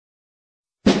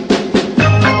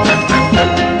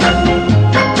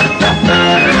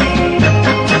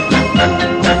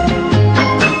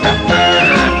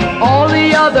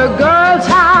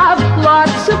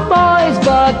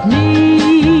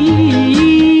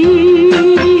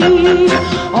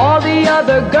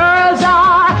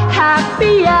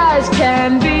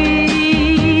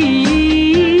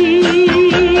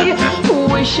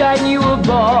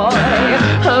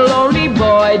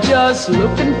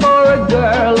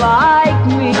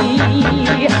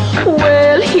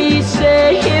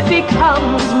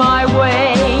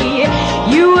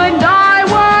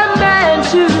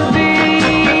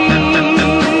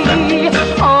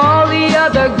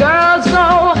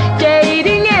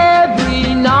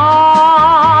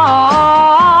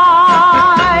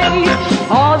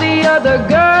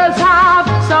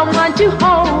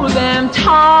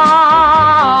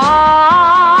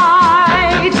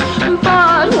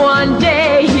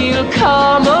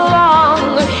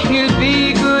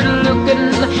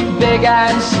big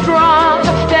and strong,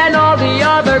 then all the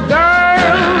other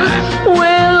girls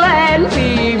will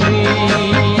envy me.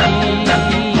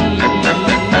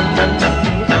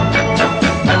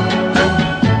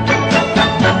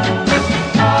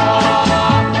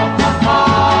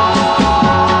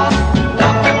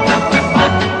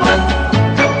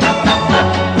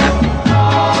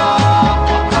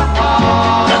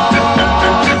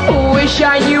 Wish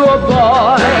I knew a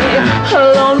boy, a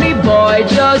lonely boy,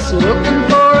 just looking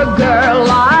for a girl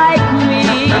like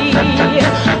me.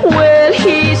 Will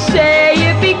he say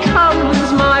if he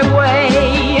comes my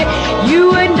way,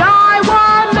 you and I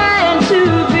were meant to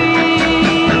be?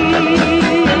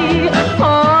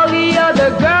 All the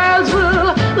other girls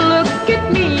will look at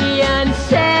me and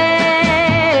say,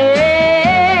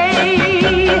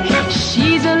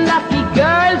 she's a lucky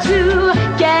girl to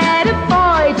get a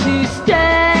boy to stay.